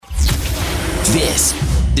This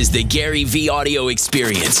is the Gary V audio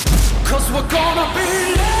experience. Cause we're gonna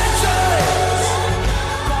be legends.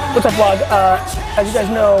 What's up, vlog? As you guys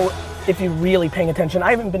know, if you're really paying attention,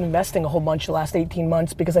 I haven't been investing a whole bunch the last 18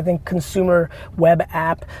 months because I think consumer web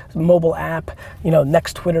app, mobile app,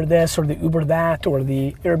 next Twitter this or the Uber that or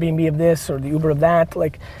the Airbnb of this or the Uber of that,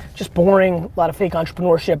 like just boring, a lot of fake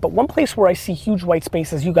entrepreneurship. But one place where I see huge white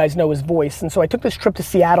space, as you guys know, is voice. And so I took this trip to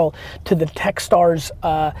Seattle to the Techstars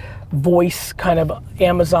voice kind of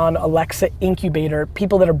Amazon Alexa incubator,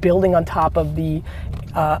 people that are building on top of the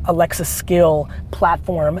Alexa skill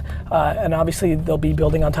platform, and obviously they'll be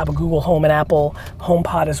building on top of Google Home and Apple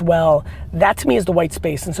HomePod as well. That to me is the white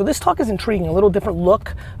space. And so this talk is intriguing, a little different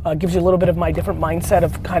look, gives you a little bit of my different mindset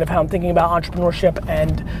of kind of how I'm thinking about entrepreneurship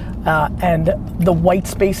and the white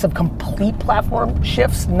space of complete platform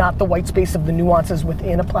shifts, not the white space of the nuances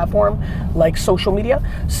within a platform like social media.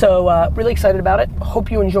 So really excited about it.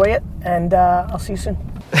 Hope you enjoy it, and I'll see you soon.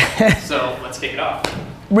 So let's kick it off.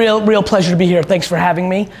 Real pleasure to be here. Thanks for having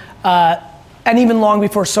me. And even long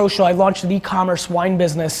before social, I launched an e-commerce wine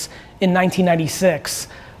business in 1996,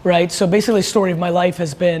 right? So basically the story of my life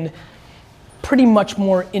has been pretty much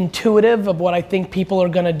more intuitive of what I think people are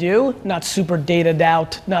gonna do, not super dataed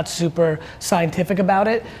out, not super scientific about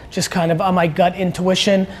it, just kind of on my gut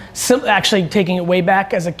intuition. Actually taking it way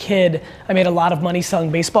back, as a kid, I made a lot of money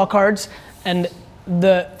selling baseball cards, and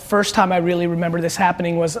the first time I really remember this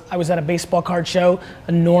happening was I was at a baseball card show,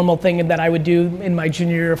 a normal thing that I would do in my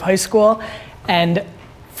junior year of high school, and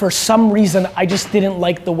for some reason I just didn't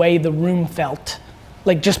like the way the room felt.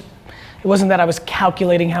 Like just, it wasn't that I was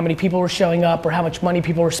calculating how many people were showing up or how much money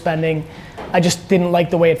people were spending. I just didn't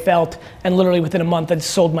like the way it felt, and literally within a month I'd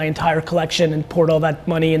sold my entire collection and poured all that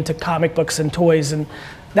money into comic books and toys, and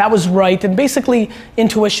that was right. And basically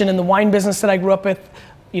intuition in the wine business that I grew up with,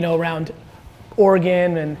 around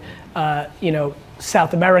Oregon and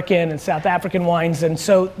South American and South African wines, and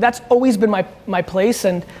so that's always been my place,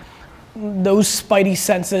 and those spidey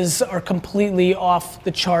senses are completely off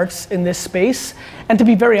the charts in this space. And to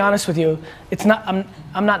be very honest with you, it's not,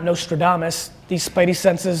 I'm not Nostradamus. These spidey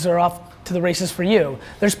senses are off to the races for you.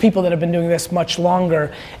 There's people that have been doing this much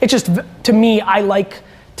longer. It's just, to me, I like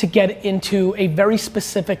to get into a very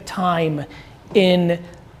specific time in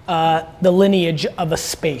the lineage of a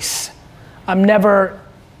space. I'm never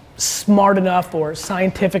smart enough or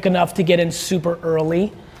scientific enough to get in super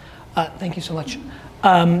early. Thank you so much.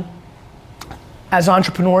 As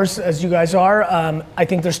entrepreneurs, as you guys are, I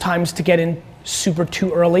think there's times to get in super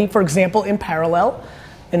too early. For example, in parallel,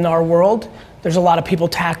 in our world, there's a lot of people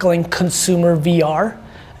tackling consumer VR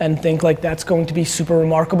and think like that's going to be super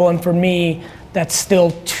remarkable. And for me, that's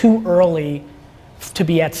still too early to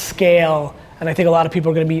be at scale. And I think a lot of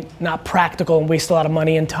people are gonna be not practical and waste a lot of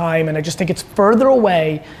money and time, and I just think it's further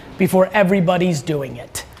away before everybody's doing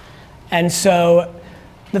it. And so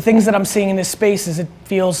the things that I'm seeing in this space is it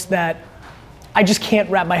feels that I just can't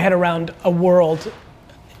wrap my head around a world,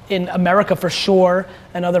 in America for sure,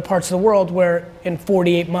 and other parts of the world, where in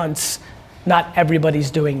 48 months, not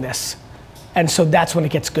everybody's doing this. And so that's when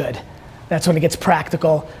it gets good. That's when it gets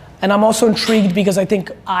practical. And I'm also intrigued because I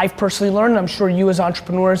think I've personally learned, and I'm sure you as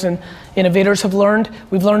entrepreneurs and innovators have learned,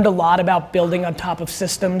 we've learned a lot about building on top of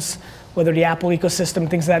systems, whether the Apple ecosystem,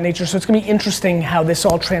 things of that nature. So it's gonna be interesting how this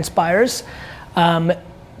all transpires.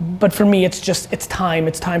 But for me, it's time.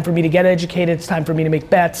 It's time for me to get educated. It's time for me to make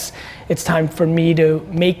bets. It's time for me to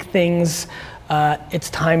make things. It's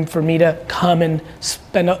time for me to come and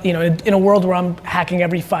spend, in a world where I'm hacking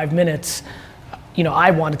every 5 minutes,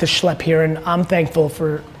 I wanted to schlep here, and I'm thankful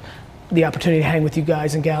for the opportunity to hang with you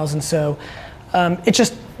guys and gals. And so it's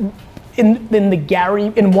just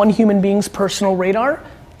in one human being's personal radar,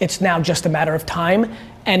 it's now just a matter of time.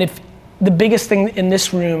 And if the biggest thing in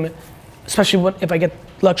this room, especially if I get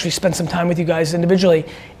luxury to spend some time with you guys individually,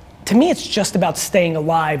 to me it's just about staying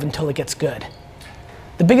alive until it gets good.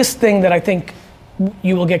 The biggest thing that I think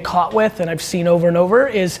you will get caught with, and I've seen over and over,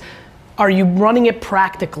 is are you running it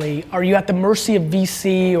practically? Are you at the mercy of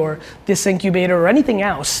VC or this incubator or anything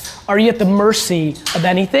else? Are you at the mercy of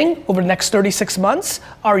anything over the next 36 months?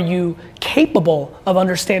 Are you capable of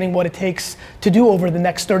understanding what it takes to do over the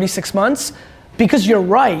next 36 months? Because you're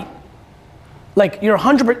right. Like your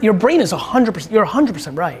brain is 100%, you're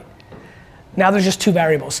 100% right. Now there's just two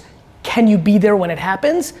variables. Can you be there when it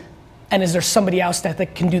happens? And is there somebody else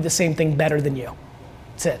that can do the same thing better than you?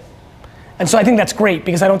 That's it. And so I think that's great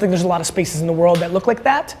because I don't think there's a lot of spaces in the world that look like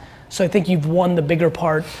that. So I think you've won the bigger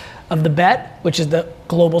part of the bet, which is the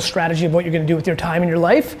global strategy of what you're gonna do with your time in your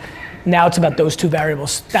life. Now it's about those two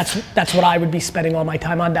variables. That's what I would be spending all my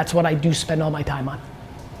time on. That's what I do spend all my time on.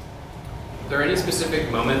 there any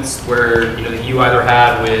specific moments where that you either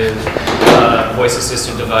had with a voice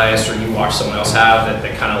assistant device or you watched someone else have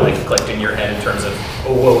that kind of like clicked in your head in terms of,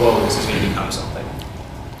 oh, whoa, this is going to become something?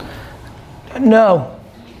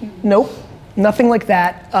 Nope, nothing like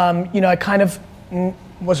that. I kind of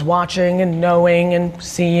was watching and knowing and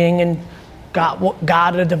seeing and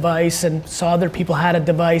got a device and saw other people had a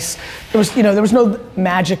device. There was no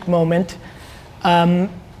magic moment.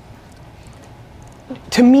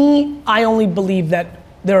 To me, I only believe that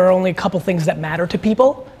there are only a couple things that matter to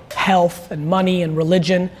people: health and money and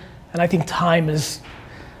religion, and I think time is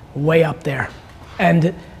way up there.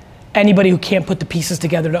 And anybody who can't put the pieces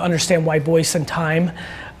together to understand why voice and time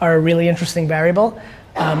are a really interesting variable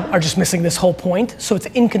are just missing this whole point. So it's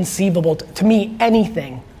inconceivable to me,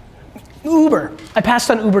 anything. Uber, I passed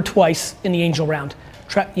on Uber twice in the angel round.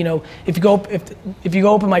 If you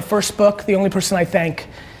go open my first book, the only person I thank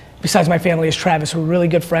besides my family is Travis. We're really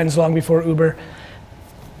good friends long before Uber.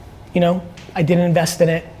 I didn't invest in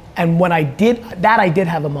it. And when I did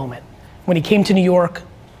have a moment. When he came to New York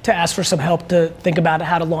to ask for some help to think about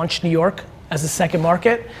how to launch New York as a second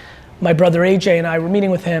market, my brother AJ and I were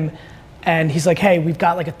meeting with him, and he's like, hey, we've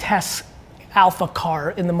got like a test alpha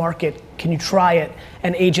car in the market. Can you try it?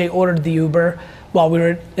 And AJ ordered the Uber while we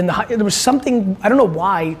were in there was something, I don't know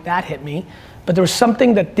why that hit me, but there was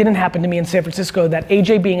something that didn't happen to me in San Francisco, that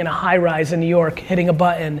AJ being in a high rise in New York, hitting a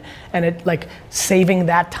button and it like saving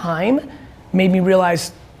that time made me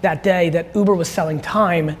realize that day that Uber was selling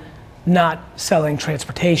time, not selling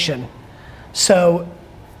transportation. So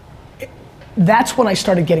that's when I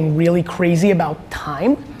started getting really crazy about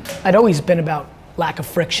time. I'd always been about lack of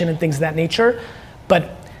friction and things of that nature,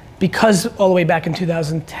 but because all the way back in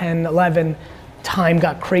 2010, 11, time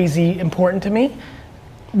got crazy important to me,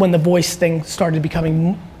 when the voice thing started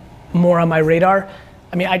becoming more on my radar,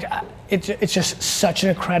 it's just such an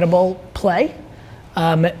incredible play.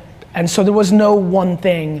 And so there was no one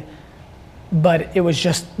thing, but it was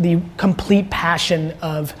just the complete passion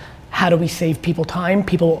of how do we save people time?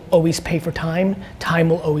 People always pay for time. Time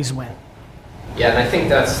will always win. Yeah, and I think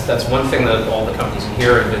that's one thing that all the companies in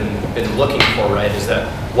here have been looking for, right? Is that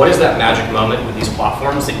what is that magic moment with these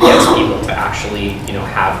platforms that gets people to actually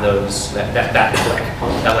have those that click,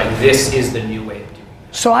 that like this is the new way of doing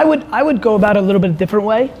it. So I would go about it a little bit different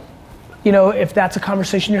way. If that's a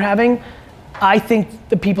conversation you're having, I think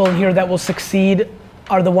the people in here that will succeed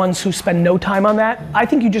are the ones who spend no time on that. I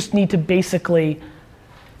think you just need to basically,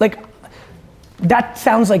 that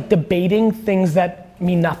sounds like debating things that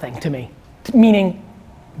mean nothing to me. Meaning,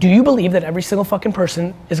 do you believe that every single fucking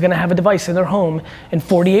person is gonna have a device in their home in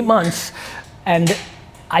 48 months? And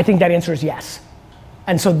I think that answer is yes.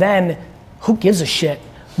 And so then, who gives a shit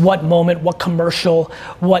what moment, what commercial,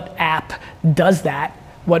 what app does that?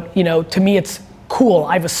 To me it's cool.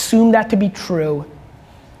 I've assumed that to be true.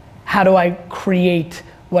 How do I create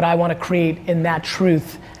what I wanna create in that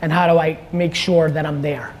truth? And how do I make sure that I'm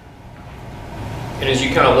there? And as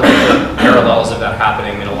you kind of look at the parallels of that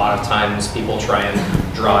happening, a lot of times people try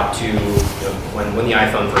and draw it to when the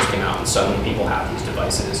iPhone first came out, and suddenly people have these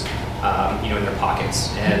devices, in their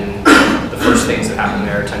pockets. And the first things that happen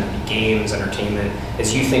there tend to be games, entertainment.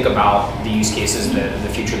 As you think about the use cases in the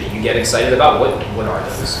future that you get excited about, what are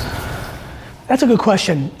those? That's a good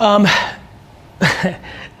question. I'm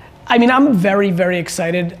very, very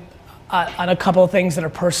excited on a couple of things that are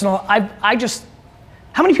personal.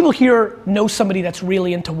 How many people here know somebody that's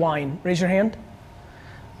really into wine? Raise your hand.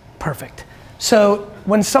 Perfect. So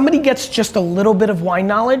when somebody gets just a little bit of wine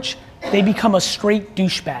knowledge, they become a straight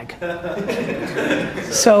douchebag.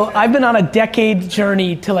 So I've been on a decade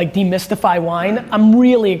journey to demystify wine. I'm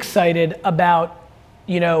really excited about,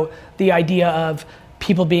 the idea of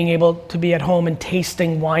people being able to be at home and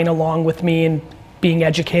tasting wine along with me and being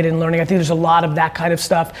educated and learning. I think there's a lot of that kind of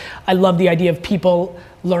stuff. I love the idea of people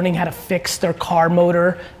learning how to fix their car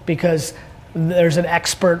motor because there's an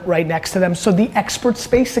expert right next to them. So the expert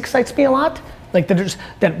space excites me a lot.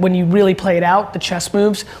 That when you really play it out, the chess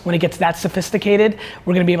moves, when it gets that sophisticated,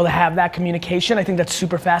 we're gonna be able to have that communication. I think that's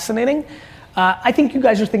super fascinating. I think you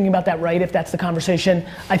guys are thinking about that right, if that's the conversation.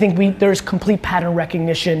 I think there's complete pattern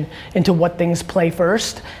recognition into what things play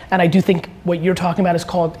first. And I do think what you're talking about is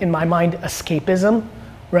called, in my mind, escapism,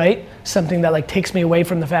 right? Something that takes me away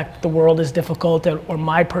from the fact that the world is difficult or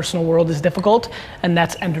my personal world is difficult. And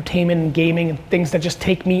that's entertainment and gaming and things that just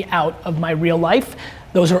take me out of my real life.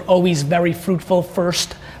 Those are always very fruitful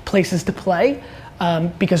first places to play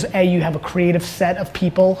because you have a creative set of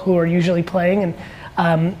people who are usually playing.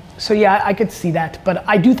 And so yeah, I could see that. But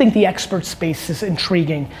I do think the expert space is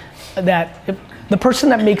intriguing. That if the person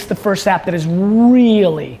that makes the first app that is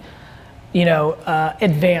really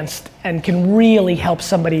advanced and can really help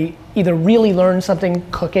somebody either really learn something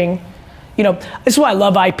cooking. This is why I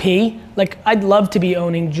love IP. Like, I'd love to be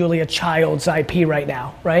owning Julia Child's IP right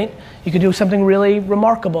now, right? You could do something really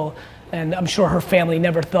remarkable. And I'm sure her family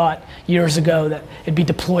never thought years ago that it'd be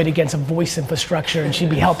deployed against a voice infrastructure and she'd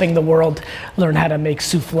be helping the world learn how to make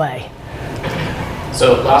souffle.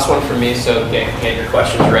 So last one from me, so get your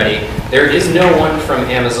questions ready. There is no one from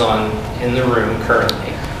Amazon in the room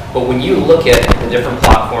currently, but when you look at the different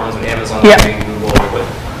platforms with Amazon, and Google,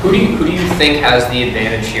 who do you think has the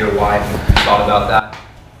advantage here? Why? Have you thought about that?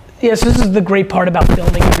 Yes, this is the great part about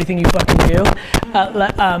filming everything you fucking do.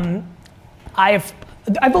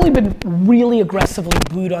 I've only been really aggressively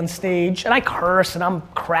booed on stage, and I curse and I'm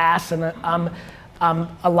crass and I'm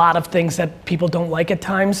a lot of things that people don't like at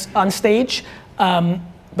times on stage.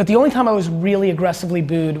 But the only time I was really aggressively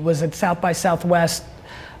booed was at South by Southwest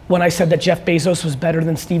when I said that Jeff Bezos was better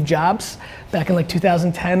than Steve Jobs back in like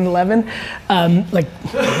 2010, 11.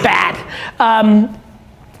 Bad.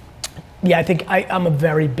 Yeah, I think I'm a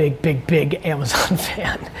very big Amazon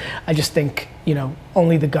fan. I just think,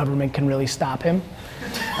 only the government can really stop him.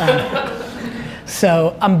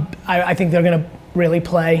 So I think they're gonna really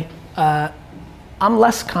play. I'm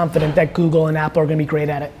less confident that Google and Apple are gonna be great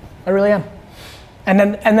at it. I really am. And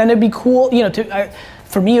then it'd be cool,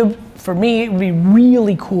 for me it would be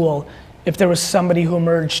really cool if there was somebody who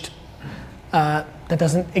emerged that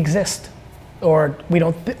doesn't exist. Or be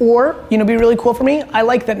really cool for me. I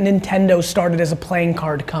like that Nintendo started as a playing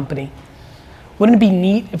card company. Wouldn't it be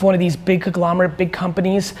neat if one of these big conglomerate, big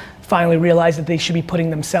companies finally realized that they should be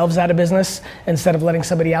putting themselves out of business instead of letting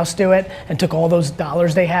somebody else do it, and took all those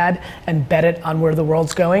dollars they had and bet it on where the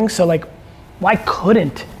world's going? So why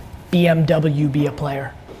couldn't BMW be a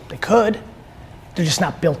player? They could. They're just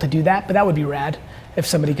not built to do that, but that would be rad if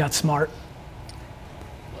somebody got smart.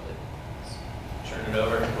 Turn it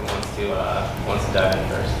over. Who wants to dive in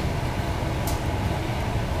first?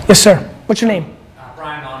 Yes, sir. What's your name?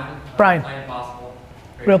 Brian Nonan. Brian. Plain Impossible.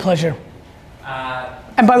 Real pleasure.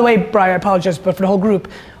 And by the way, Brian, I apologize, but for the whole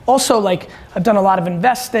group, also I've done a lot of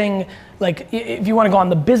investing. If you want to go on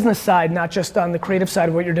the business side, not just on the creative side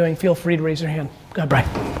of what you're doing, feel free to raise your hand. Go ahead,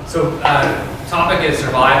 Brian. So, topic is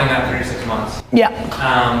surviving that 36 months. Yeah.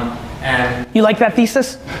 And you like that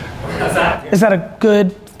thesis? How's that? Is that a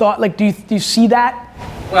good thought? Do you see that?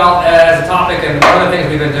 Well, as a topic, and one of the things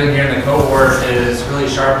we've been doing here in the cohort is really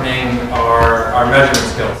sharpening our measurement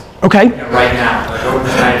skills. Okay. Right now, over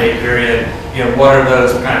this 90-day period, what are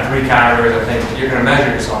those kind of 3 categories of things that you're going to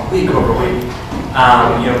measure yourself week over week?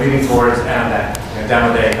 Leading towards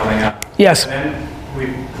demo day coming up. Yes. And then we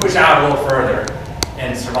push out a little further,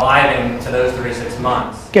 and surviving to those 36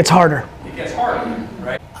 months gets harder. It gets harder,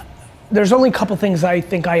 right? There's only a couple things I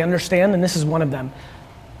think I understand, and this is one of them.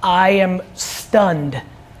 I am stunned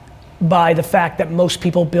by the fact that most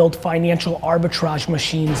people build financial arbitrage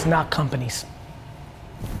machines, not companies.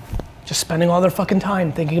 Just spending all their fucking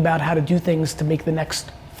time thinking about how to do things to make the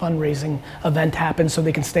next fundraising event happen so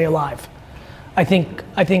they can stay alive. I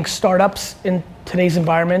think startups in today's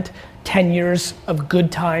environment, 10 years of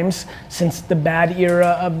good times since the bad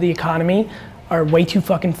era of the economy, are way too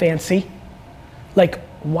fucking fancy.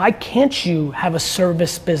 Why can't you have a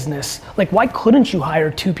service business? Why couldn't you hire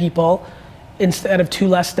 2 people instead of 2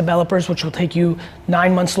 less developers, which will take you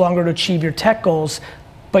 9 months longer to achieve your tech goals,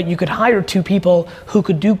 but you could hire 2 people who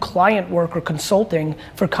could do client work or consulting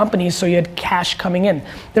for companies so you had cash coming in.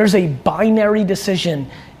 There's a binary decision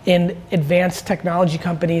in advanced technology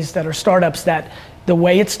companies that are startups that the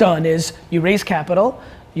way it's done is you raise capital,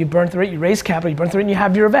 you burn through it, you raise capital, you burn through it, and you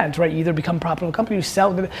have your event, right? You either become a profitable company, you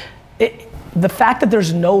sell it. The fact that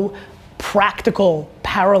there's no practical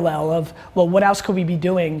parallel of, well, what else could we be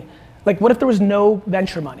doing? What if there was no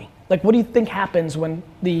venture money? What do you think happens when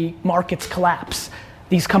the markets collapse?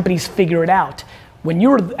 These companies figure it out. When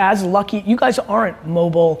you're as lucky, you guys aren't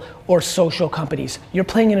mobile or social companies. You're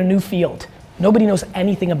playing in a new field. Nobody knows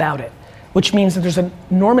anything about it, which means that there's an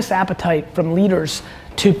enormous appetite from leaders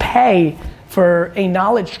to pay for a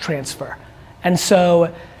knowledge transfer. And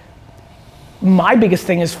so, my biggest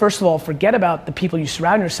thing is, first of all, forget about the people you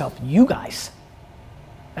surround yourself. You guys.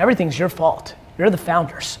 Everything's your fault. You're the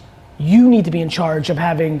founders. You need to be in charge of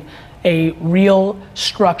having a real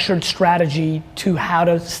structured strategy to how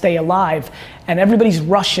to stay alive. And everybody's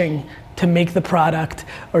rushing to make the product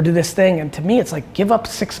or do this thing. And to me, it's give up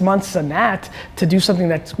 6 months on that to do something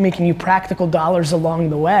that's making you practical dollars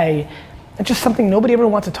along the way. It's just something nobody ever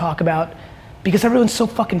wants to talk about because everyone's so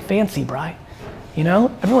fucking fancy, Bri.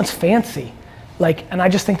 Everyone's fancy. And I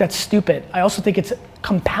just think that's stupid. I also think it's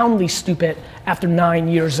compoundly stupid after 9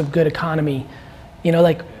 years of good economy.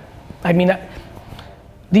 I mean,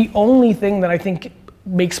 the only thing that I think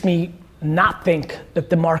makes me not think that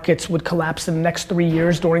the markets would collapse in the next 3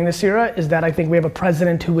 years during this era is that I think we have a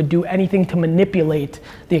president who would do anything to manipulate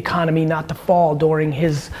the economy not to fall during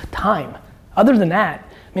his time. Other than that,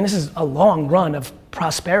 I mean, this is a long run of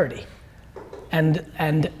prosperity.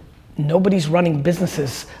 And nobody's running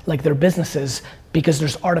businesses like they're businesses because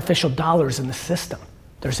there's artificial dollars in the system.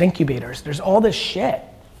 There's incubators, there's all this shit.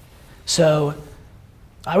 So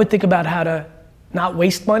I would think about how to not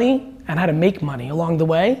waste money and how to make money along the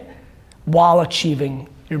way while achieving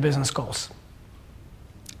your business goals.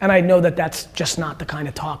 And I know that that's just not the kind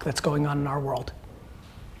of talk that's going on in our world.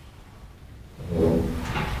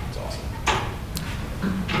 That's awesome.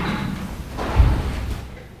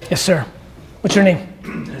 Yes, sir. What's your name?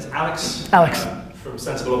 It's Alex. Alex. From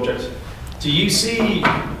Sensible Object. Do you see,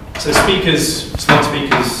 so speakers, smart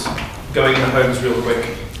speakers, going in the homes real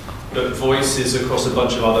quick, but voice is across a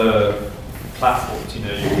bunch of other platforms, you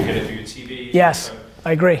know, you can get it through your TV. Yes,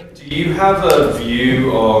 I agree. Do you have a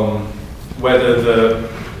view on whether the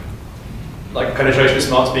penetration of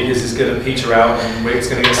smart speakers is going to peter out and it's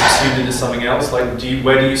going to get subsumed into something else? Like,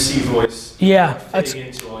 where do you see voice? Yeah,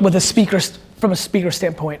 with a speaker, from a speaker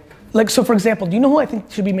standpoint. Like, so for example, do you know who I think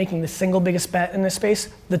should be making the single biggest bet in this space?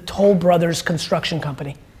 The Toll Brothers construction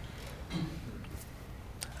company.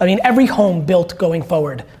 I mean, every home built going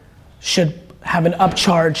forward should have an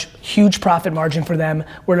upcharge, huge profit margin for them,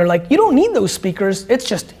 where they're like, you don't need those speakers, it's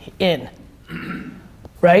just in,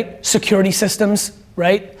 right? Security systems,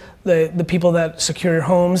 right? The people that secure your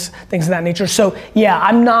homes, things of that nature. So yeah,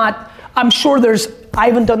 I'm sure I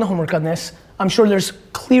haven't done the homework on this. I'm sure there's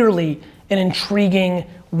clearly an intriguing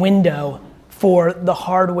window for the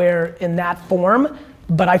hardware in that form,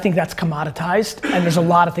 but I think that's commoditized, and there's a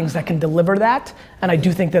lot of things that can deliver that, and I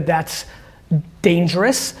do think that that's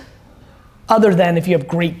dangerous, other than if you have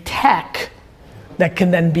great tech that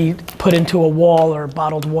can then be put into a wall or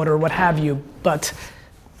bottled water or what have you. But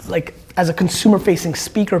like, as a consumer-facing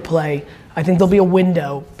speaker play, I think there'll be a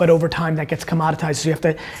window, but over time that gets commoditized. So you have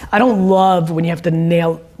to, I don't love when you have to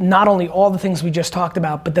nail not only all the things we just talked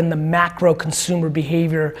about, but then the macro consumer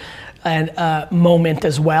behavior and moment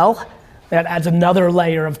as well. That adds another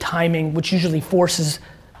layer of timing, which usually forces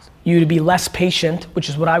you to be less patient, which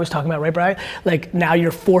is what I was talking about, right, Brian? Like, now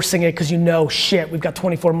you're forcing it because you know, shit, we've got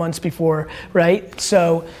 24 months before, right?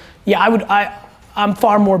 So yeah, I'm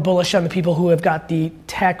far more bullish on the people who have got the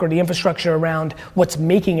tech or the infrastructure around what's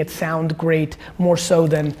making it sound great, more so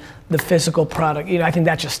than the physical product. You know, I think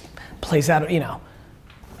that just plays out, you know,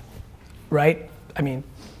 right? I mean,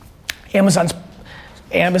 Amazon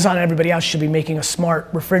and everybody else should be making a smart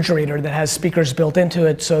refrigerator that has speakers built into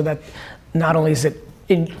it, so that not only is it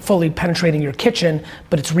fully penetrating your kitchen,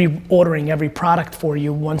 but it's reordering every product for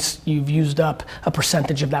you once you've used up a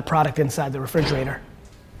percentage of that product inside the refrigerator.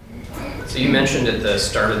 So you mentioned at the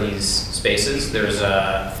start of these spaces, there's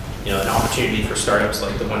an opportunity for startups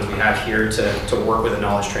like the ones we have here to work with a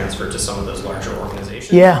knowledge transfer to some of those larger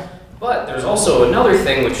organizations. Yeah. But there's also another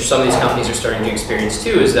thing which some of these companies are starting to experience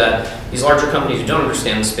too, is that these larger companies who don't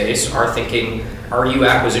understand the space are thinking, are you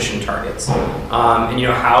acquisition targets? And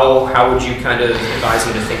how would you kind of advise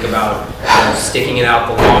them to think about sticking it out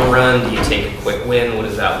the long run? Do you take a quick win? What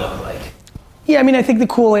does that look like? Yeah, I mean, I think the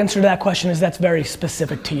cool answer to that question is that's very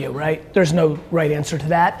specific to you, right? There's no right answer to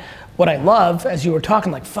that. What I love, as you were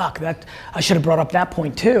talking, like, fuck, that I should have brought up that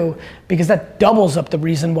point too, because that doubles up the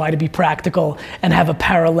reason why to be practical and have a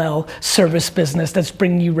parallel service business that's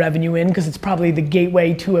bringing you revenue in, because it's probably the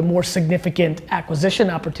gateway to a more significant acquisition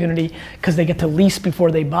opportunity, because they get to lease before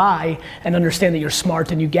they buy and understand that you're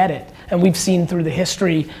smart and you get it. And we've seen through the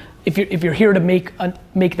history, if you're here to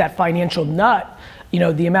make that financial nut, you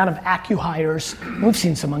know, the amount of acqui-hires, we've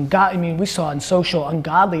seen some we saw on social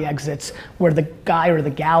ungodly exits where the guy or the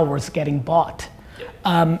gal was getting bought.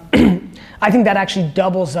 I think that actually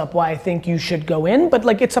doubles up why I think you should go in, but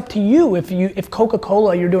like, it's up to you. If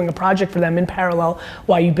Coca-Cola, you're doing a project for them in parallel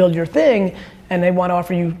while you build your thing, and they want to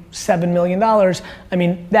offer you $7 million, I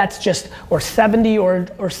mean, that's just, or 70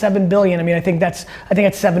 or 7 billion. I mean, I think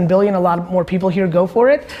at 7 billion, a lot more people here go for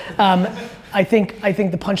it. I think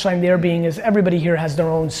the punchline there being is everybody here has their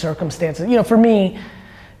own circumstances. You know, for me,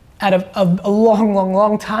 at a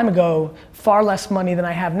long time ago, far less money than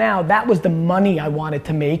I have now, that was the money I wanted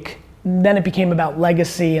to make. Then it became about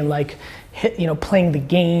legacy and like, playing the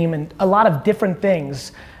game and a lot of different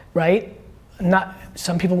things, right?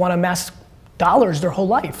 Some people want to amass dollars their whole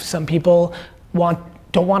life. Some people want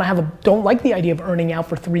don't like the idea of earning out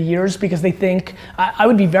for 3 years because they think, I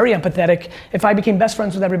would be very empathetic if I became best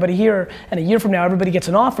friends with everybody here and a year from now everybody gets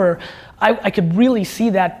an offer. I could really see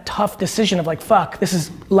that tough decision of like, fuck, this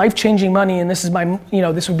is life-changing money and this is my,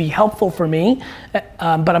 this would be helpful for me,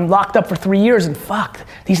 but I'm locked up for 3 years and fuck,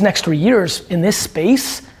 these next 3 years in this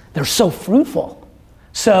space, they're so fruitful.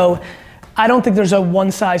 So I don't think there's a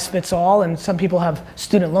one size fits all, and some people have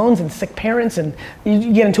student loans and sick parents and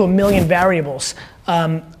you get into a million variables.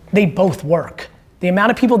 They both work. The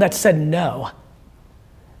amount of people that said no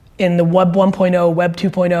in the Web 1.0, Web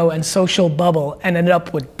 2.0, and social bubble and ended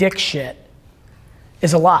up with dick shit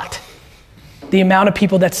is a lot. The amount of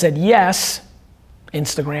people that said yes,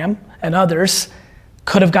 Instagram and others,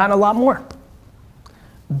 could have gotten a lot more.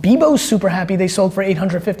 Bebo's super happy they sold for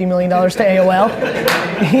 $850 million to AOL.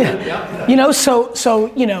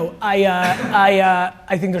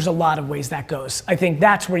 I think there's a lot of ways that goes. I think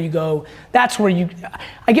that's where you go,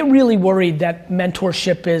 I get really worried that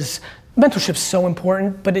mentorship's so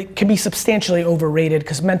important, but it can be substantially overrated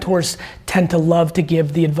because mentors tend to love to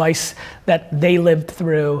give the advice that they lived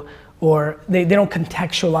through, or they don't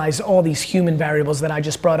contextualize all these human variables that I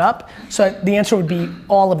just brought up. So the answer would be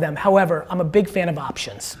all of them. However, I'm a big fan of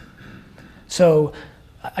options. So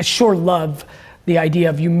I sure love the idea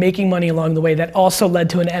of you making money along the way that also led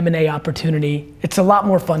to an M&A opportunity. It's a lot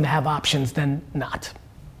more fun to have options than not.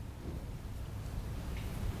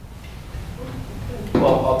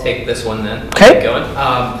 Well, I'll take this one then. Okay. Keep going.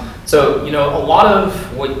 So, a lot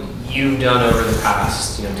of what you've done over the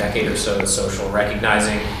past, decade or so with social,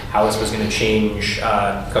 recognizing how this was going to change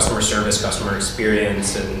customer service, customer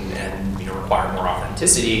experience, and require more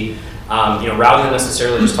authenticity. Rather than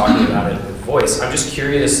necessarily just talking about it with voice, I'm just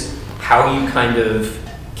curious how you kind of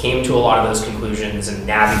came to a lot of those conclusions and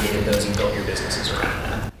navigated those and built your businesses around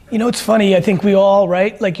that. It's funny, I think we all,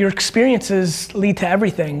 right? Like your experiences lead to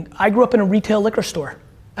everything. I grew up in a retail liquor store,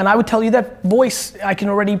 and I would tell you that voice, I can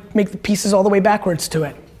already make the pieces all the way backwards to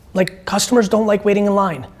it. Like customers don't like waiting in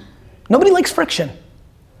line. Nobody likes friction.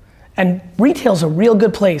 And retail's a real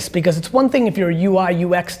good place because it's one thing if you're a UI,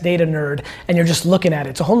 UX data nerd and you're just looking at it.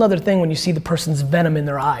 It's a whole nother thing when you see the person's venom in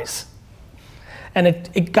their eyes. And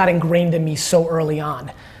it got ingrained in me so early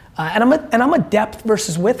on. And I'm a depth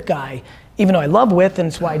versus width guy. Even though I love width and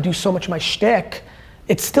it's why I do so much of my shtick,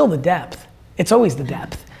 it's still the depth. It's always the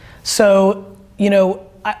depth. So,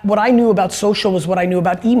 what I knew about social was what I knew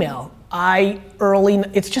about email.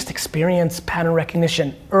 It's just experience, pattern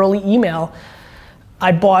recognition. Early email,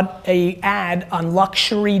 I bought a ad on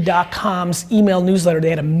luxury.com's email newsletter. They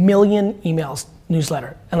had 1 million emails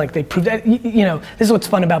newsletter. And like they proved that, this is what's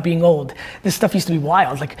fun about being old. This stuff used to be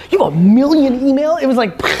wild. Like, you got 1 million email? It was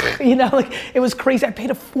like, it was crazy. I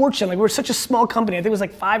paid a fortune. Like, we were such a small company. I think it was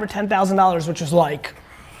like $5,000 or $10,000, which was like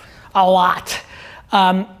a lot.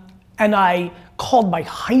 And I called my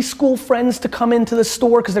high school friends to come into the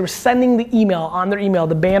store because they were sending the email on their email,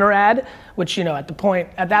 the banner ad, which at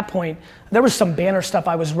that point, there was some banner stuff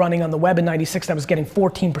I was running on the web in '96 that was getting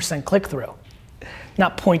 14% click through.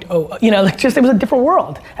 Not 0.0, it was a different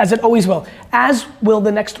world, as it always will. As will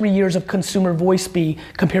the next 3 years of consumer voice be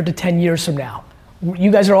compared to 10 years from now. You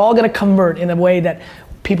guys are all gonna convert in a way that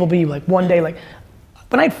people be like one day, like,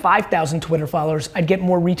 when I had 5,000 Twitter followers, I'd get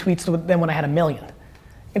more retweets than when I had 1 million.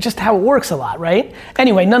 It's just how it works a lot, right?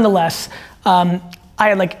 Anyway, nonetheless, I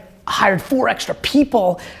had hired 4 extra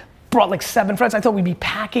people, brought 7 friends. I thought we'd be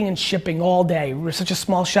packing and shipping all day. We were such a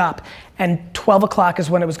small shop. And 12 o'clock is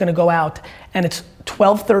when it was gonna go out. And it's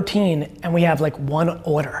 12:13 and we have 1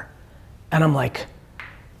 order. And I'm like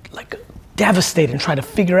devastated and trying to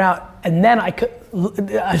figure out. And then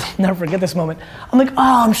I'll never forget this moment. I'm like,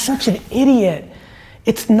 oh, I'm such an idiot.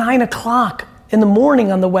 It's 9 o'clock in the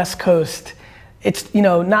morning on the West Coast. It's,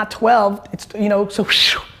 not 12, it's,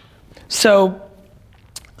 so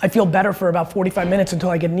I feel better for about 45 minutes until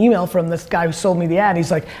I get an email from this guy who sold me the ad. He's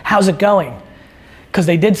like, how's it going? Because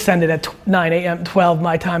they did send it at 9 a.m., 12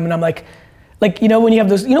 my time, and I'm like, when you have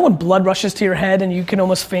those, when blood rushes to your head and you can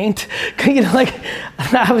almost faint?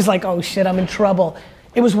 I was like, oh shit, I'm in trouble.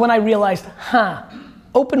 It was when I realized,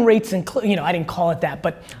 open rates and, I didn't call it that,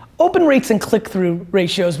 but open rates and click-through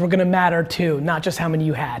ratios were gonna matter too, not just how many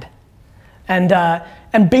you had.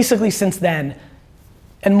 And basically since then,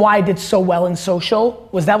 and why I did so well in social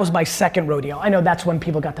that was my second rodeo. I know that's when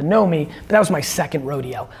people got to know me, but that was my second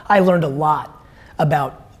rodeo. I learned a lot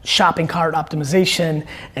about shopping cart optimization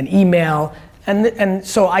and email, and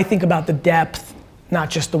so I think about the depth, not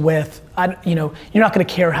just the width. You're not gonna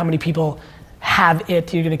care how many people have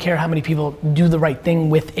it, you're gonna care how many people do the right thing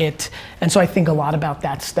with it, and so I think a lot about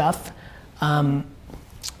that stuff. So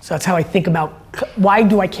that's how I think about Why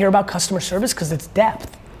do I care about customer service? Because it's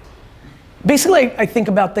depth. Basically, I think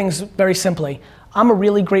about things very simply. I'm a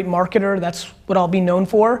really great marketer, that's what I'll be known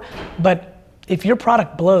for, but if your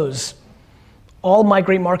product blows, all my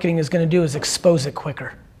great marketing is gonna do is expose it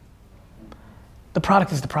quicker. The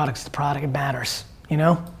product is the product, it's the product, it matters, you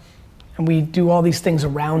know? And we do all these things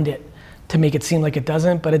around it to make it seem like it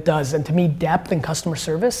doesn't, but it does. And to me, depth and customer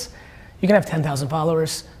service, you can have 10,000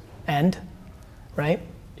 followers and, right?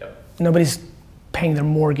 Yep. Nobody's paying their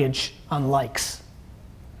mortgage on likes.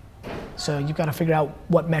 So you've got to figure out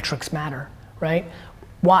what metrics matter, right?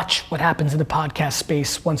 Watch what happens in the podcast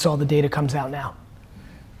space once all the data comes out now,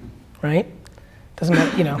 right? Doesn't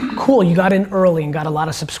matter, you know, cool, you got in early and got a lot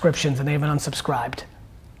of subscriptions and they haven't unsubscribed,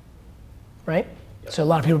 right? Yep. So a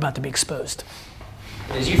lot of people are about to be exposed.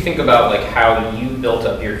 As you think about like how you built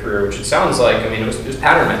up your career, which it sounds like, I mean, it was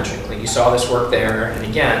pattern matching. Like you saw this work there, and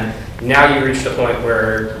again, now you reached a point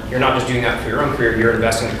where you're not just doing that for your own career, you're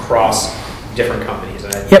investing across different companies.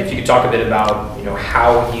 And Yep. if you could talk a bit about, you know,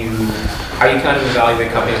 how you kind of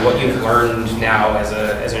evaluate companies, what you've learned now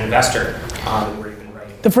as an investor, where you've been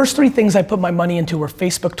writing. The first 3 things I put my money into were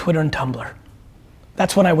Facebook, Twitter, and Tumblr.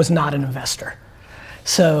 That's when I was not an investor.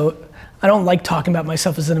 So I don't like talking about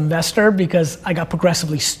myself as an investor because I got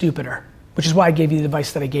progressively stupider, which is why I gave you the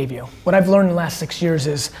advice that I gave you. What I've learned in the last 6 years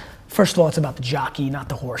is, first of all, it's about the jockey, not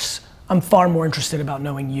the horse. I'm far more interested about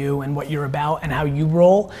knowing you and what you're about and how you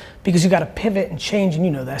roll, because you gotta pivot and change, and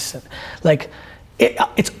you know this. Like,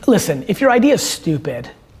 listen, if your idea is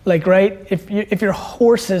stupid, like, right? If your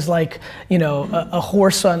horse is like, you know, a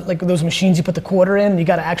horse on like those machines you put the quarter in, and you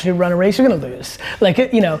gotta actually run a race, you're gonna lose. Like,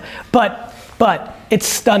 you know, but it's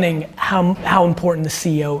stunning how important the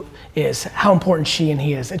CEO is, how important she and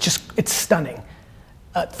he is. It's stunning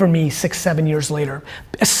for me 6-7 years later,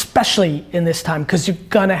 especially in this time, because you're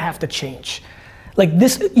gonna have to change. Like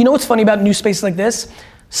this, you know what's funny about new spaces like this?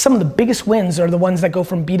 Some of the biggest wins are the ones that go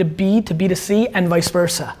from B2B to B2C and vice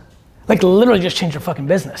versa. Like literally just change your fucking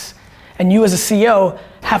business. And you as a CEO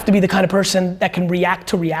have to be the kind of person that can react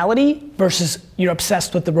to reality versus you're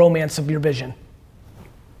obsessed with the romance of your vision.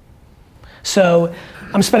 So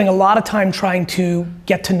I'm spending a lot of time trying to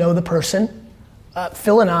get to know the person.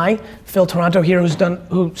 Phil Toronto here,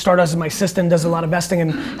 who started as my assistant, does a lot of investing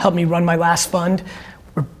and helped me run my last fund.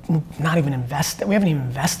 We're not even invested. We haven't even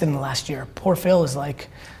invested in the last year. Poor Phil is like,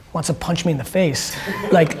 wants to punch me in the face.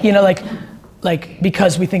 Like, you know, like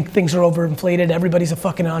because we think things are overinflated, everybody's a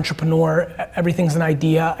fucking entrepreneur, everything's an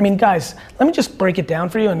idea. I mean, guys, let me just break it down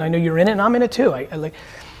for you, and I know you're in it and I'm in it too. I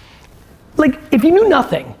like if you knew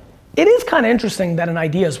nothing, it is kind of interesting that an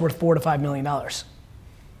idea is worth $4 to $5 million.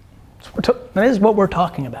 That is what we're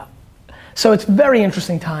talking about. So it's very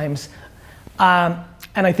interesting times.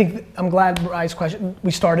 And I think, I'm glad Ryan's question,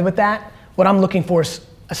 we started with that. What I'm looking for is,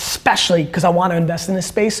 especially because I want to invest in this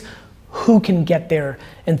space, who can get there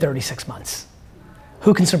in 36 months?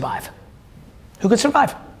 Who can survive? Who can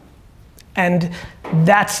survive? And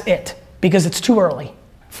that's it, because it's too early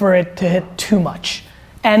for it to hit too much.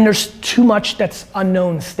 And there's too much that's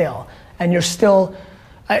unknown still. And you're still,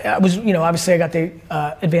 I was, you know, obviously I got the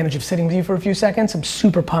advantage of sitting with you for a few seconds. I'm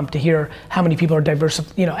super pumped to hear how many people are diverse,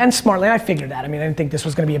 you know, and smartly, I figured that. I mean, I didn't think this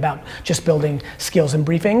was gonna be about just building skills and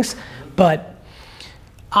briefings, but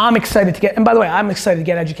I'm excited to get, and by the way, I'm excited to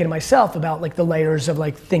get educated myself about like the layers of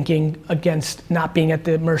like thinking against not being at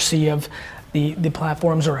the mercy of the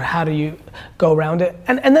platforms, or how do you go around it.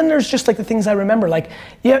 And then there's just like the things I remember, like,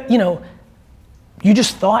 yeah, you know, you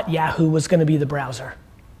just thought Yahoo was gonna be the browser,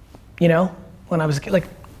 you know? When I was like,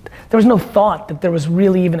 there was no thought that there was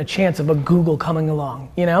really even a chance of a Google coming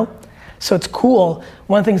along, you know? So it's cool.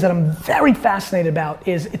 One of the things that I'm very fascinated about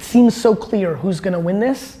is it seems so clear who's gonna win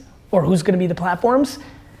this or who's gonna be the platforms.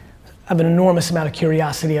 I have an enormous amount of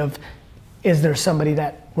curiosity of, is there somebody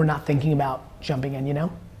that we're not thinking about jumping in, you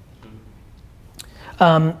know?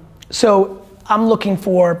 So I'm looking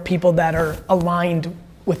for people that are aligned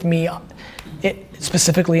with me,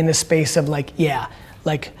 specifically in this space of like, yeah,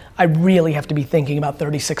 like I really have to be thinking about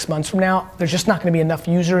 36 months from now. There's just not gonna be enough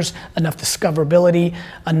users, enough discoverability,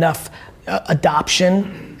 enough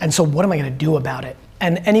adoption, and so what am I gonna do about it?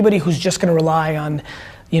 And anybody who's just gonna rely on,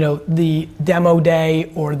 you know, the demo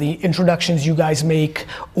day or the introductions you guys make,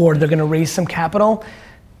 or they're gonna raise some capital,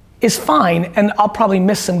 is fine, and I'll probably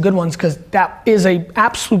miss some good ones because that is a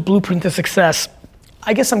absolute blueprint to success.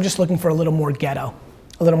 I guess I'm just looking for a little more ghetto,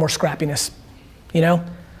 a little more scrappiness, you know?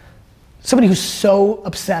 Somebody who's so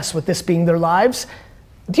obsessed with this being their lives.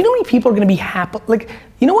 Do you know how many people are gonna be happy? Like,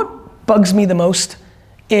 you know what bugs me the most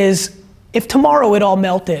is if tomorrow it all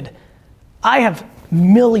melted, I have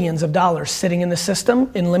millions of dollars sitting in the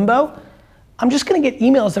system in limbo. I'm just gonna get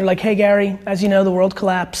emails that are like, hey Gary, as you know, the world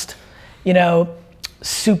collapsed. You know,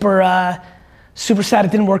 super sad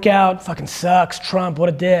it didn't work out. Fucking sucks. Trump, what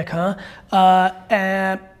a dick, huh?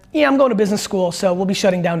 And yeah, I'm going to business school, so we'll be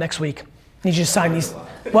shutting down next week. Need you to sign these.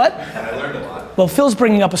 What? I learned a lot. Well, Phil's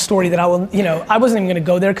bringing up a story that I will, I wasn't even gonna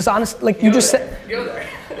go there because honestly, like you just said, Go there.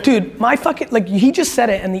 dude, my fucking, like he just said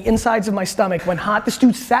it and the insides of my stomach went hot. This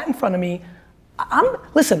dude sat in front of me.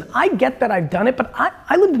 Listen, I get that I've done it, but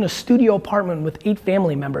I lived in a studio apartment with 8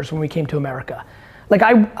 family members when we came to America. Like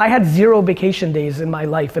I had 0 vacation days in my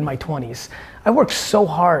life in my 20s. I worked so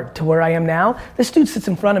hard to where I am now. This dude sits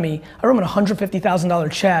in front of me. I wrote him a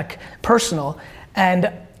 $150,000 check, personal,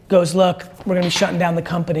 and goes, look, we're gonna be shutting down the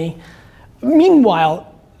company.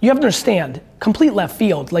 Meanwhile, you have to understand, complete left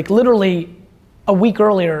field. Like literally a week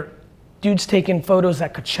earlier, dude's taking photos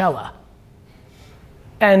at Coachella.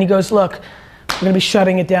 And he goes, look, we're gonna be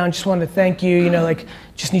shutting it down. Just wanted to thank you, like,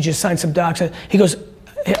 just need you to sign some docs. He goes,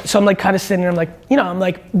 so I'm like kind of sitting there, I'm like, I'm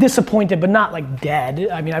like disappointed, but not like dead.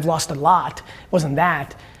 I mean, I've lost a lot, it wasn't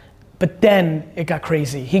that. But then it got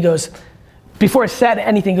crazy. He goes, before I said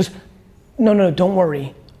anything, he goes, no, don't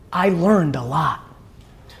worry. I learned a lot.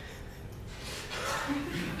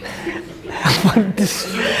 I mean,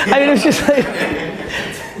 it's just like,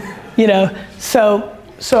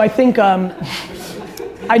 so I think, I'm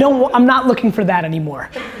not looking for that anymore.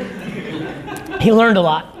 He learned a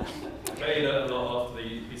lot. Okay, a lot after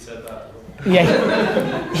he said that.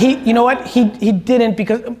 Yeah, you know what? He didn't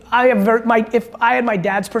because I have if I had my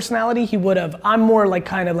dad's personality, he would have. I'm more like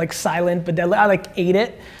kind of like silent, but I like ate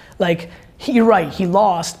it. Like you're right, he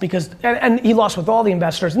lost because and he lost with all the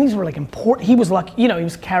investors, and these were like important. He was lucky, he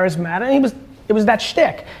was charismatic, and it was that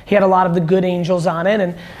shtick. He had a lot of the good angels on it,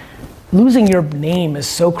 and losing your name is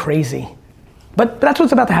so crazy. But that's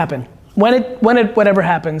what's about to happen. Whatever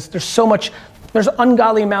happens, there's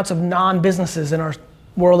ungodly amounts of non-businesses in our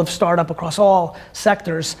world of startup across all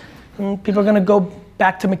sectors. And people are gonna go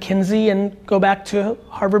back to McKinsey and go back to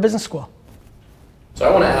Harvard Business School. So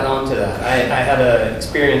I want to add on to that. I had an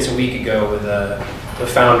experience a week ago with a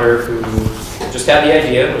founder who just had the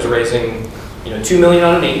idea, was raising $2 million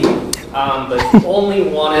on a knee, but only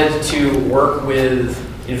wanted to work with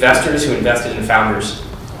investors who invested in founders.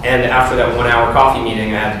 And after that 1-hour coffee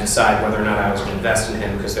meeting, I had to decide whether or not I was going to invest in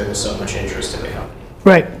him because there was so much interest in the company.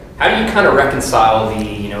 Right. How do you kind of reconcile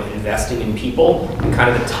the investing in people and kind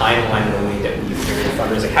of the timeline in the way that we figure in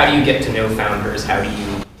funders? Like, how do you get to know founders? How do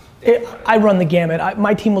you? I run the gamut.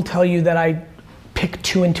 My team will tell you that I pick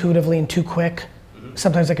too intuitively and too quick. Mm-hmm.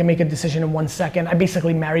 Sometimes I can make a decision in 1 second. I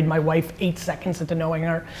basically married my wife 8 seconds into knowing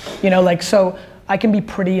her. So I can be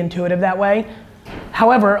pretty intuitive that way.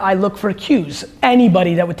 However, I look for cues.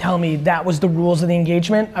 Anybody that would tell me that was the rules of the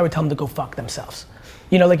engagement, I would tell them to go fuck themselves.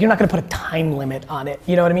 Like you're not gonna put a time limit on it.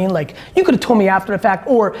 You know what I mean? Like you could have told me after the fact,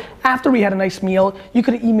 or after we had a nice meal, you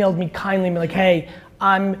could have emailed me kindly and be like, hey,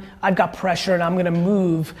 I've got pressure and I'm gonna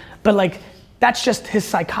move. But like, that's just his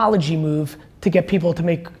psychology move to get people to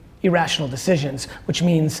make irrational decisions, which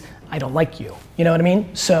means I don't like you. You know what I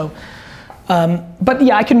mean? So, but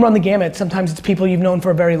yeah, I can run the gamut. Sometimes it's people you've known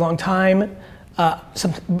for a very long time.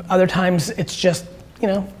 Some other times it's just,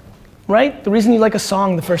 right? The reason you like a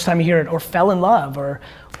song the first time you hear it, or fell in love, or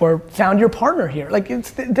found your partner here. Like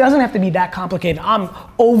it doesn't have to be that complicated. I'm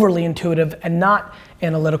overly intuitive and not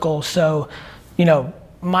analytical, so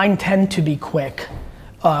mine tend to be quick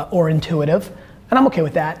or intuitive, and I'm okay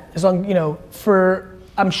with that. As long,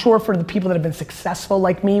 I'm sure for the people that have been successful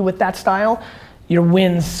like me with that style, your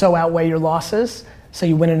wins so outweigh your losses, so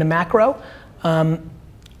you win in a macro.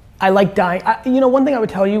 I like dying. One thing I would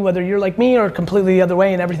tell you, whether you're like me or completely the other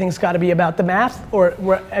way and everything's got to be about the math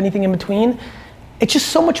or anything in between, it's just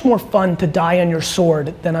so much more fun to die on your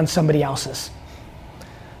sword than on somebody else's.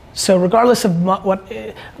 So regardless of what,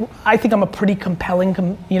 I think I'm a pretty compelling,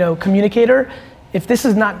 communicator. If this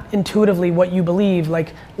is not intuitively what you believe,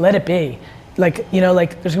 like let it be. Like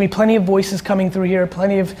there's gonna be plenty of voices coming through here,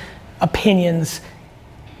 plenty of opinions.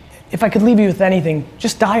 If I could leave you with anything,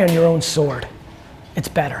 just die on your own sword. It's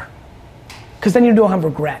better. Because then you don't have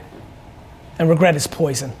regret. And regret is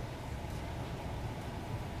poison.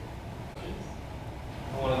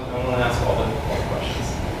 I want to ask all the questions.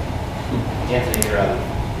 Anthony, you're up.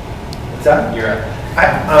 What's that? You're up.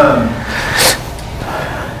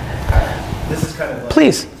 This is kind of like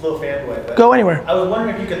Please. A little fanboy, but Go anywhere. I was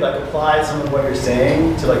wondering if you could apply some of what you're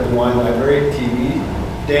saying to the Wine Library TV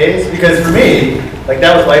days, because for me,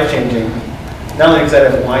 that was life changing. Not only because I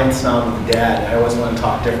have a wine snob with a dad, I always want to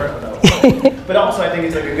talk different about wine, but also I think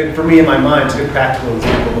it's a good, for me in my mind, it's a good practical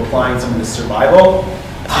example of applying some of this survival.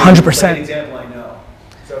 100%. An example I know.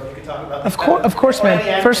 So if you could talk about Of course,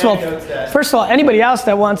 man. First of all, anybody else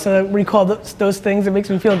that wants to recall those things, it makes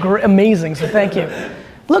me feel amazing. So thank you.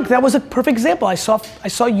 Look, that was a perfect example. I saw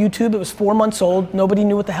YouTube. It was 4 months old. Nobody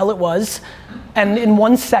knew what the hell it was, and in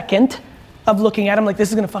 1 second of looking at it, I'm like, this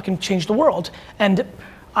is gonna fucking change the world. And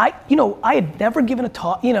I had never given a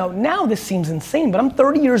talk. Now this seems insane, but I'm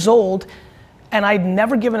 30 years old, and I'd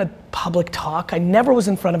never given a public talk. I never was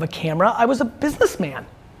in front of a camera. I was a businessman.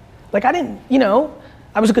 Like I didn't,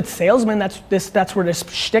 I was a good salesman. That's where this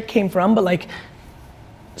shtick came from. But like,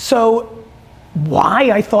 so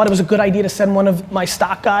why I thought it was a good idea to send one of my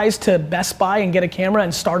stock guys to Best Buy and get a camera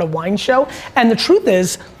and start a wine show. And the truth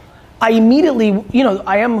is, I immediately,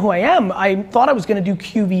 I am who I am. I thought I was gonna do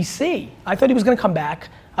QVC. I thought he was gonna come back.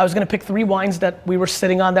 I was gonna pick 3 wines that we were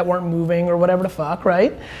sitting on that weren't moving or whatever the fuck,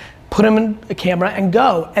 right? Put him in a camera and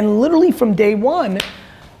go. And literally from day one,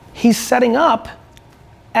 he's setting up,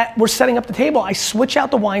 we're setting up the table. I switch out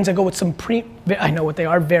the wines. I go with some I know what they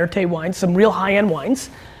are, Verte wines, some real high-end wines.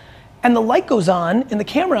 And the light goes on in the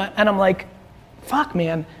camera and I'm like, fuck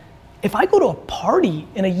man, if I go to a party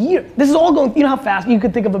in a year, this is all going, you know how fast, you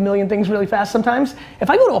could think of a million things really fast sometimes. If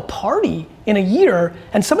I go to a party in a year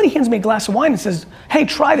and somebody hands me a glass of wine and says, hey,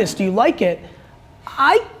 try this, do you like it?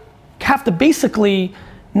 I have to basically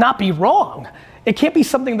not be wrong. It can't be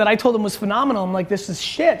something that I told them was phenomenal. I'm like, this is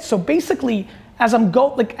shit. So basically, as I'm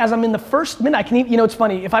in the first minute, I can even, it's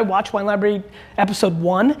funny, if I watch Wine Library episode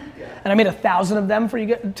 1, and I made 1,000 of them for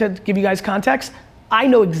you to give you guys context, I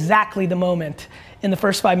know exactly the moment in the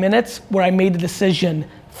first 5 minutes where I made the decision,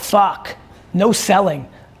 fuck, no selling.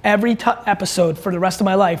 Every episode for the rest of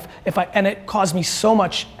my life, and it caused me so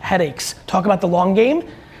much headaches. Talk about the long game.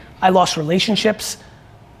 I lost relationships.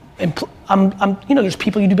 There's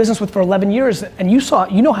people you do business with for 11 years, and you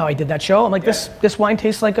know how I did that show. I'm like, this wine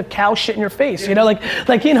tastes like a cow shit in your face. They don't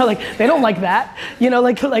like that.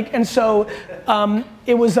 And so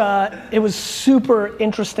it was super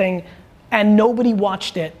interesting, and nobody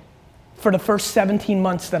watched it for the first 17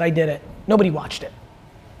 months that I did it. Nobody watched it.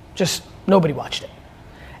 Just nobody watched it.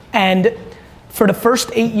 And for the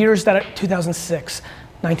first 8 years 2006,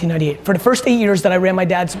 1998. For the first 8 years that I ran my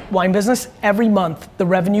dad's wine business, every month the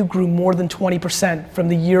revenue grew more than 20% from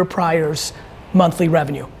the year prior's monthly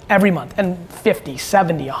revenue. Every month, and 50,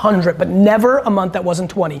 70, 100, but never a month that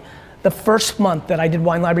wasn't 20. The first month that I did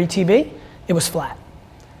Wine Library TV, it was flat.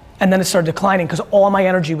 And then it started declining because all my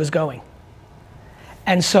energy was going.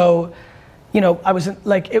 And so, I was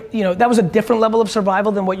like, that was a different level of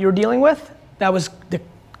survival than what you're dealing with. That was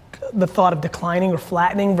the thought of declining or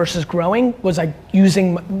flattening versus growing. Was I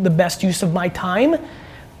using the best use of my time?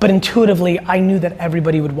 But intuitively, I knew that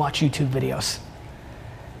everybody would watch YouTube videos.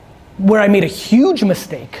 Where I made a huge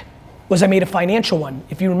mistake was I made a financial one.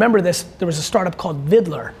 If you remember this, there was a startup called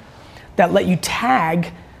Vidler that let you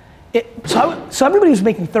tag it. So everybody was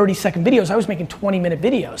making 30-second videos. I was making 20-minute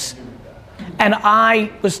videos. And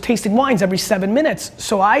I was tasting wines every 7 minutes.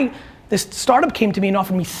 So this startup came to me and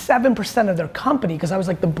offered me 7% of their company because I was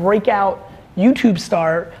like the breakout YouTube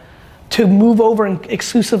star to move over and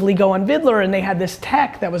exclusively go on Vidler, and they had this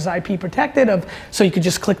tech that was IP protected so you could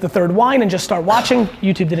just click the third wine and just start watching.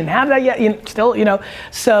 YouTube didn't have that yet,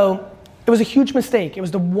 So it was a huge mistake. It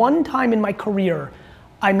was the one time in my career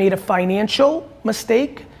I made a financial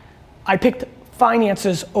mistake. I picked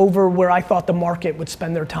finances over where I thought the market would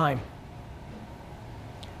spend their time.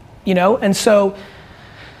 And so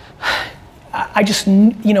I just,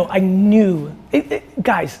 I knew,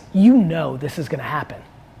 guys, this is gonna happen.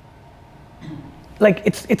 Like,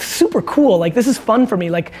 it's super cool. Like, this is fun for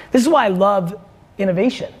me. Like, this is why I love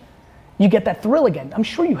innovation. You get that thrill again. I'm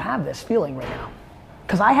sure you have this feeling right now.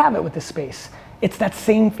 Because I have it with this space. It's that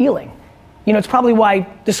same feeling. It's probably why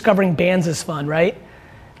discovering bands is fun, right?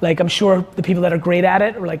 Like, I'm sure the people that are great at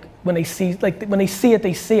it, or like, when they see it,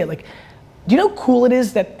 they see it. Like, do you know how cool it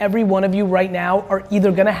is that every one of you right now are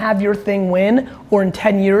either gonna have your thing win, or in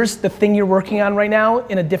 10 years, the thing you're working on right now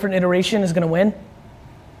in a different iteration is gonna win?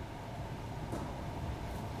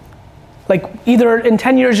 Like, either in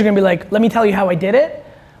 10 years you're gonna be like, let me tell you how I did it,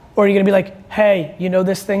 or you're gonna be like, hey,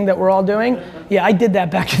 this thing that we're all doing? Yeah, I did that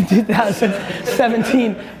back in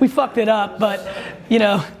 2017. We fucked it up, but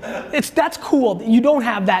that's cool. You don't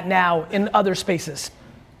have that now in other spaces.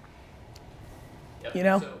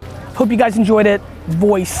 Hope you guys enjoyed it.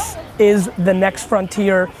 Voice is the next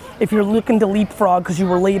frontier. If you're looking to leapfrog because you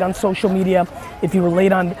were late on social media, if you were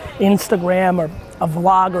late on Instagram or a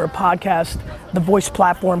vlog or a podcast, the Voice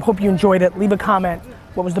platform. Hope you enjoyed it. Leave a comment.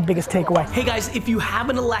 What was the biggest takeaway? Hey guys, if you have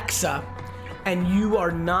an Alexa, and you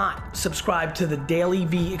are not subscribed to the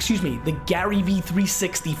the Gary V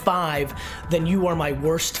 365, then you are my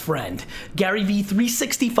worst friend. Gary V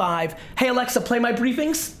 365. Hey Alexa, play my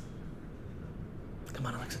briefings. Come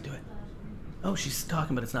on, Alexa, do it. Oh, she's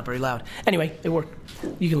talking, but it's not very loud. Anyway, it worked.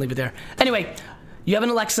 You can leave it there. Anyway, you have an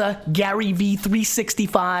Alexa, Gary V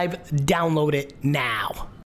 365. Download it now.